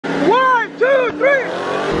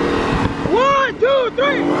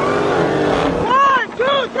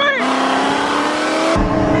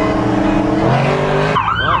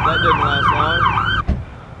didn't last long.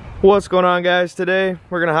 What's going on, guys? Today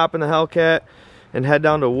we're gonna hop in the Hellcat and head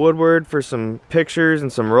down to Woodward for some pictures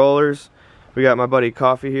and some rollers. We got my buddy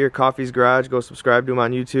Coffee here, Coffee's Garage. Go subscribe to him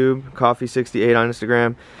on YouTube, Coffee68 on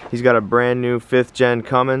Instagram. He's got a brand new 5th gen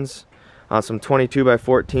Cummins on some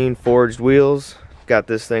 22x14 forged wheels. Got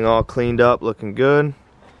this thing all cleaned up, looking good.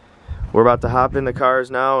 We're about to hop in the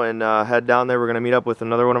cars now and head down there. We're gonna meet up with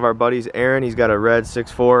another one of our buddies, Aaron. He's got a red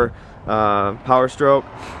 6.4 Power Stroke.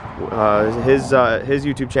 His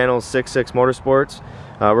YouTube channel is 66 Motorsports.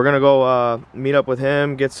 We're gonna go meet up with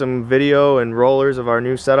him, get some video and rollers of our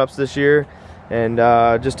new setups this year, and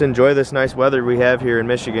just enjoy this nice weather we have here in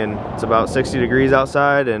Michigan. It's about 60 degrees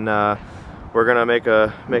outside, and we're gonna make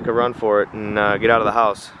a run for it and get out of the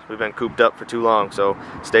house. We've been cooped up for too long, so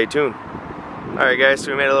stay tuned. Alright guys,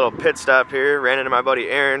 so we made a little pit stop here, ran into my buddy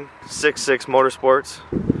Aaron, 66 Motorsports.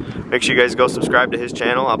 Make sure you guys go subscribe to his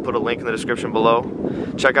channel. I'll put a link in the description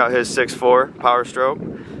below. Check out his 6.4 Power Stroke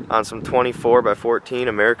on some 24x14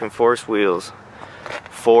 American Force wheels.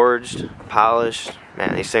 Forged, polished,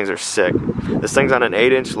 man, these things are sick. This thing's on an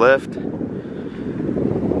 8-inch lift.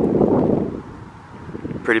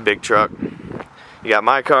 Pretty big truck. You got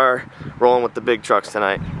my car rolling with the big trucks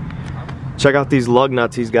tonight. Check out these lug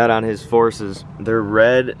nuts he's got on his Forces. They're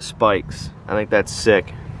red spikes. I think that's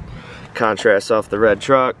sick. Contrast off the red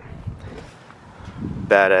truck.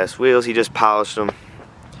 Badass wheels. He just polished them.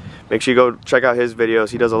 Make sure you go check out his videos.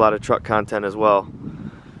 He does a lot of truck content as well.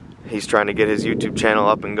 He's trying to get his YouTube channel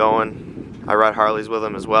up and going. I ride Harleys with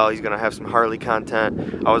him as well. He's gonna have some Harley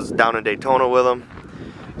content. I was down in Daytona with him.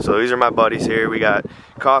 So these are my buddies here. We got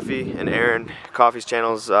Coffee and Aaron. Coffee's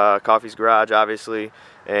channel's Coffee's Garage, obviously,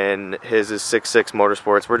 and his is 66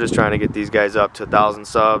 Motorsports. We're just trying to get these guys up to 1,000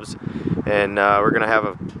 subs, and we're gonna have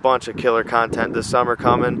a bunch of killer content this summer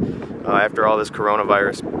coming after all this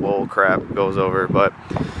coronavirus bull crap goes over. But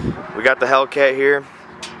we got the Hellcat here.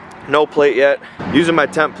 No plate yet. Using my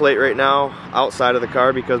temp plate right now outside of the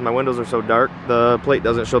car because my windows are so dark. The plate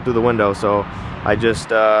doesn't show through the window, so I just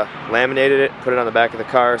laminated it, put it on the back of the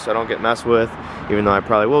car so I don't get messed with, even though I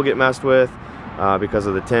probably will get messed with because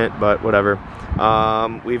of the tint, but whatever.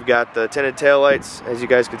 We've got the tinted taillights, as you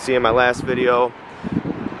guys could see in my last video.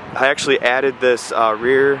 I actually added this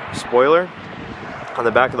rear spoiler on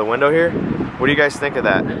the back of the window here. What do you guys think of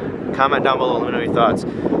that? Comment down below, let me know your thoughts.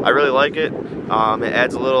 I really like it. It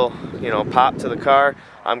adds a little, pop to the car.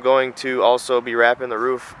 I'm going to also be wrapping the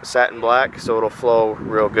roof satin black so it'll flow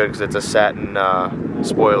real good because it's a satin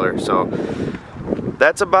spoiler. So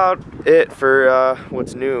that's about it for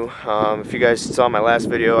what's new. If you guys saw my last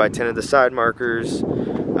video, I tinted the side markers,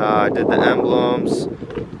 I did the emblems,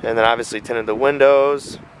 and then obviously tinted the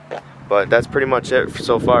windows. But that's pretty much it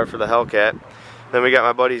so far for the Hellcat. Then we got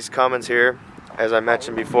my buddy's Cummins here. As I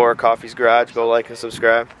mentioned before, Coffee's Garage. Go like and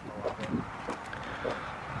subscribe.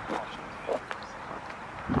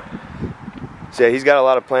 So yeah, he's got a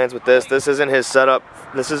lot of plans with this. This isn't his setup.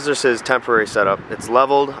 This is just his temporary setup. It's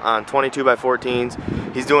leveled on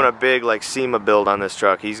 22x14s. He's doing a big like SEMA build on this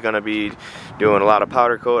truck. He's gonna be doing a lot of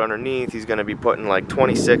powder coat underneath. He's gonna be putting like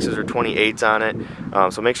 26s or 28s on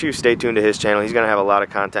it. So make sure you stay tuned to his channel. He's gonna have a lot of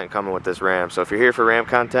content coming with this Ram. So if you're here for Ram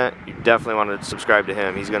content, you definitely want to subscribe to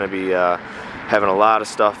him. He's gonna be having a lot of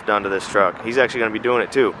stuff done to this truck. He's actually gonna be doing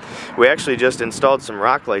it too. We actually just installed some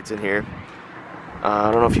rock lights in here.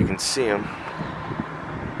 I don't know if you can see them.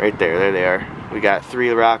 Right there they are. We got 3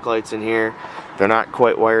 rock lights in here. They're not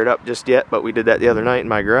quite wired up just yet, but we did that the other night in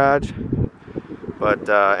my garage. But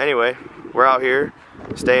anyway, we're out here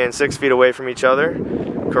staying 6 feet away from each other,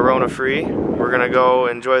 corona free. We're gonna go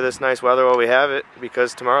enjoy this nice weather while we have it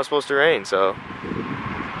because tomorrow's supposed to rain, so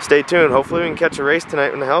stay tuned. Hopefully we can catch a race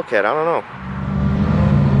tonight in the Hellcat. I don't know.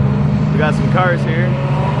 We got some cars here.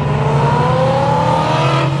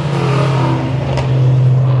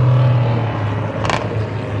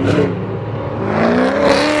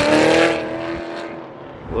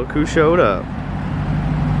 Look who showed up.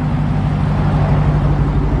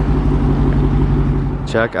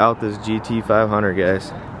 Check out this GT500,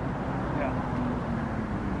 guys.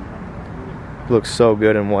 Looks so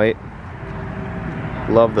good in white.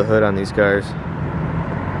 Love the hood on these cars.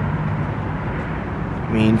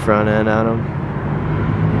 Mean front end on them.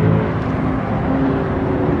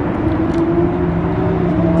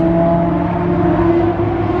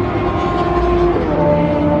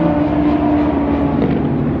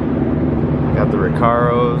 Got the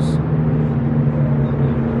Recaros.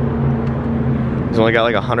 He's only got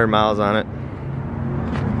like 100 miles on it.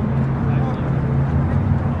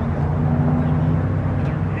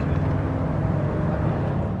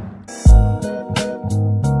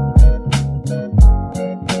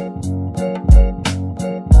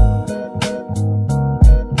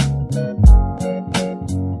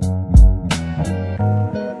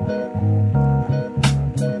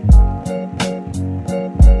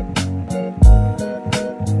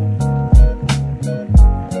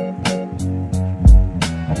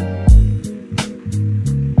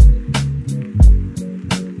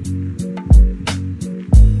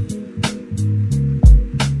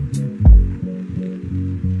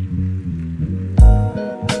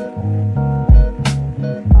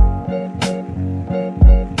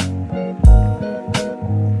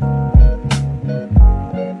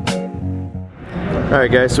 Alright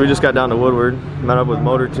guys, so we just got down to Woodward, met up with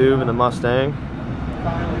Motor Tube and the Mustang.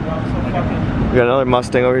 We got another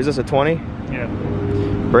Mustang over here. Is this a 20? Yeah.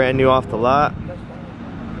 Brand new off the lot.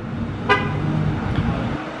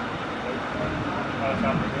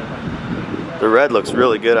 The red looks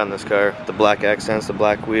really good on this car. The black accents, the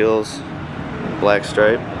black wheels, black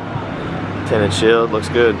stripe, tinted shield, looks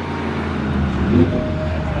good.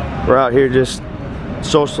 We're out here just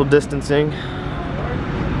social distancing.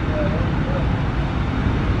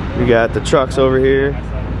 We got the trucks over here.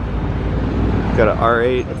 Got an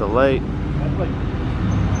R8 at the light.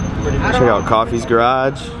 Check out Coffee's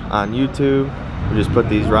Garage on YouTube. We just put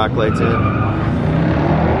these rock lights in.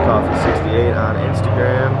 Coffee68 on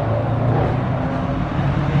Instagram.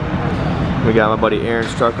 We got my buddy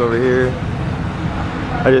Aaron's truck over here.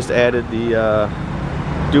 I just added the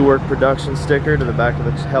Do Work Production sticker to the back of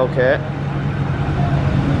the Hellcat.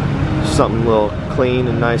 Something a little clean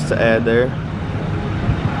and nice to add there.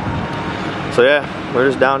 So yeah, we're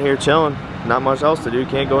just down here chilling. Not much else to do,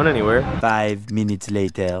 can't go in anywhere. 5 minutes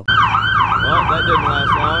later. Well, that didn't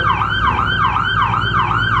last long.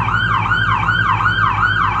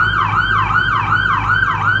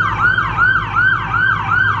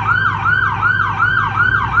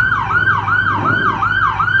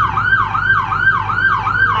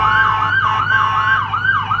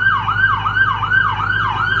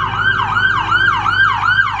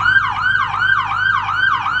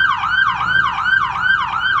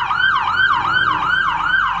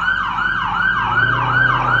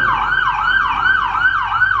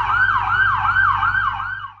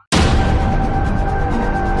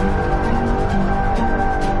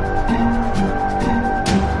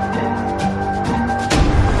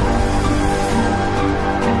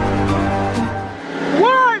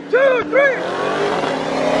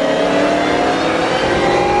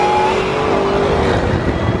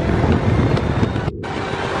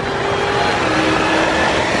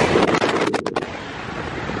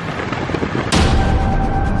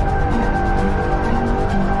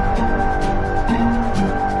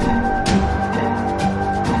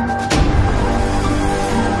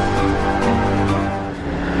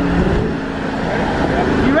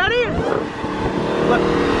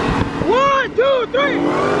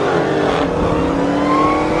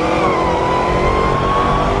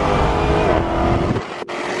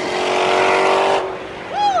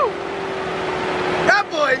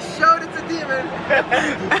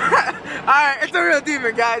 Alright, it's a real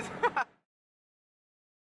demon, guys.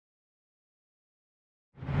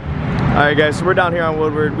 Alright guys, so we're down here on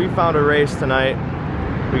Woodward. We found a race tonight.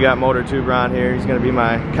 We got Motor Tube Ron here. He's gonna be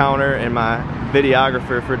my counter and my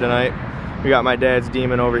videographer for tonight. We got my dad's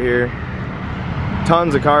demon over here.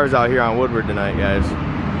 Tons of cars out here on Woodward tonight, guys.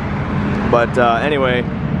 But anyway,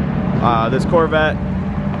 this Corvette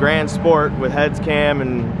Grand Sport with heads cam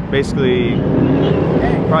and basically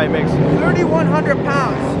probably makes 3,100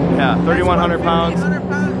 pounds. Yeah, 3,100 pounds.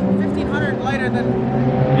 1,500 lighter than.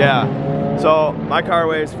 Yeah. So my car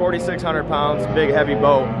weighs 4,600 pounds, big heavy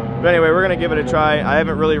boat. But anyway, we're gonna give it a try. I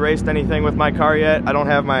haven't really raced anything with my car yet. I don't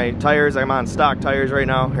have my tires. I'm on stock tires right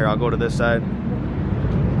now. Here, I'll go to this side.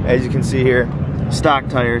 As you can see here, stock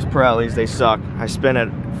tires, Pirellis, they suck. I spin at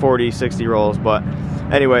 40, 60 rolls, but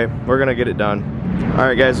anyway, we're gonna get it done. All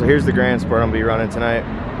right guys, so here's the Grand Sport I'm gonna be running tonight.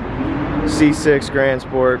 C6 Grand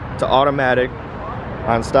Sport. It's automatic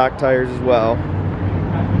on stock tires as well.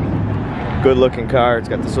 Good looking car. It's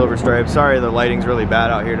got the silver stripes. Sorry the lighting's really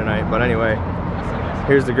bad out here tonight, but anyway,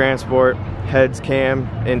 here's the Grand Sport. Heads, cam,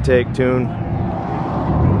 intake, tune.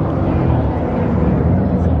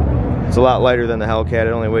 It's a lot lighter than the Hellcat.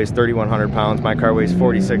 It only weighs 3,100 pounds. My car weighs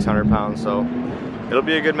 4,600 pounds, so it'll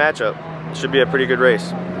be a good matchup. It should be a pretty good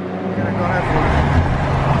race. We're gonna go ahead for it.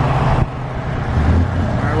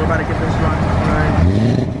 Alright, we're about to get this run.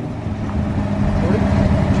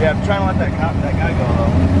 Yeah, I'm trying to let that guy go though.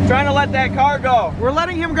 I'm trying to let that car go. We're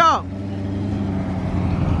letting him go.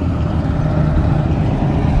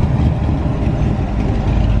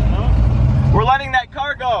 We're letting that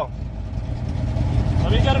car go.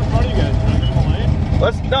 Let me get in front of you guys. Can I give him a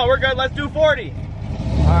lane? No, we're good. Let's do 40.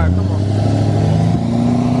 Alright, come on.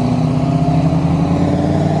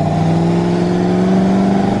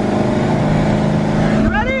 You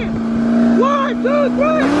ready? 1, 2,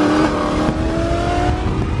 3!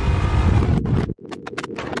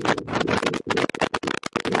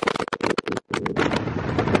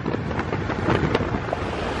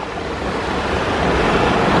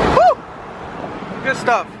 Good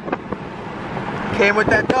stuff. Came with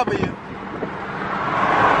that W.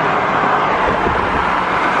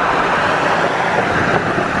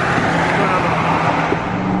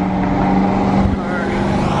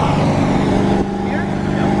 Here?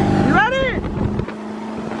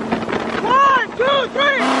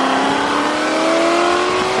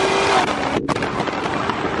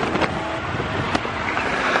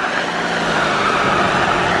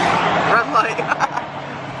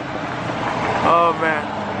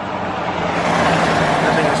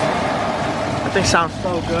 thing sounds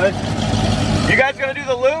so good. You guys gonna do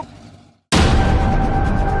the loop?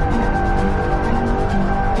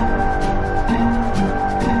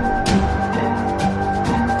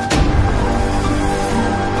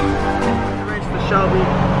 Race the Shelby.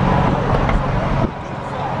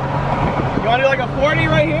 You wanna do like a 40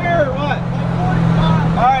 right here or what?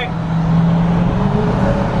 45. Alright.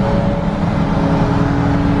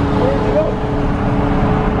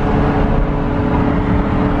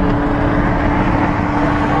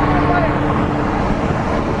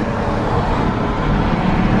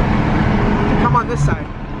 Come on this side.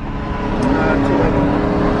 Too late.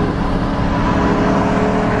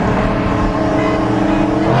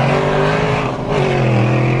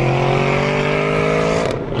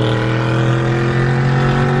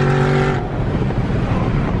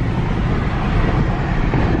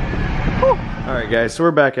 Alright guys, so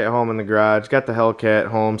we're back at home in the garage. Got the Hellcat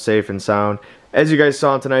home safe and sound. As you guys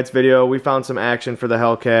saw in tonight's video, we found some action for the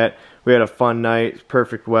Hellcat. We had a fun night,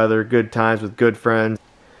 perfect weather, good times with good friends.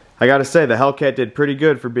 I gotta say, the Hellcat did pretty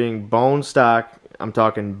good for being bone stock. I'm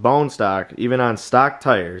talking bone stock, even on stock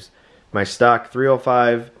tires. My stock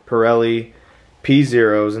 305 Pirelli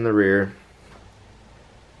P0s in the rear.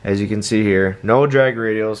 As you can see here, no drag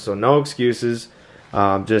radials, so no excuses.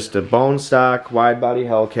 Just a bone stock, wide body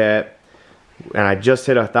Hellcat. And I just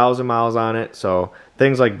hit 1,000 miles on it, so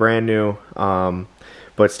things like brand new.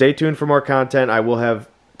 But stay tuned for more content. I will have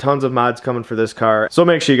tons of mods coming for this car, so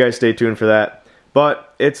make sure you guys stay tuned for that.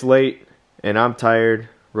 But it's late and I'm tired.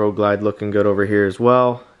 Road Glide looking good over here as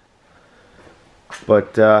well.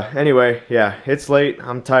 But anyway, yeah, it's late.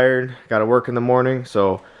 I'm tired. Got to work in the morning,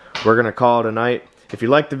 so we're gonna call it a night. If you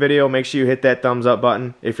liked the video, make sure you hit that thumbs up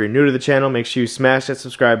button. If you're new to the channel, make sure you smash that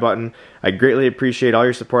subscribe button. I greatly appreciate all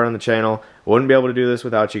your support on the channel. I wouldn't be able to do this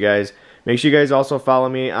without you guys. Make sure you guys also follow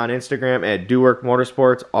me on Instagram at DoWork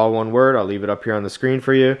Motorsports, all one word. I'll leave it up here on the screen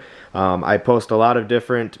for you. I post a lot of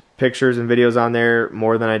different pictures and videos on there,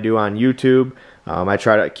 more than I do on YouTube. I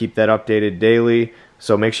try to keep that updated daily,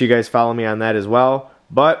 so make sure you guys follow me on that as well.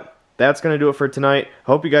 But that's going to do it for tonight.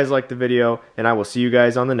 Hope you guys liked the video, and I will see you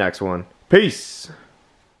guys on the next one. Peace!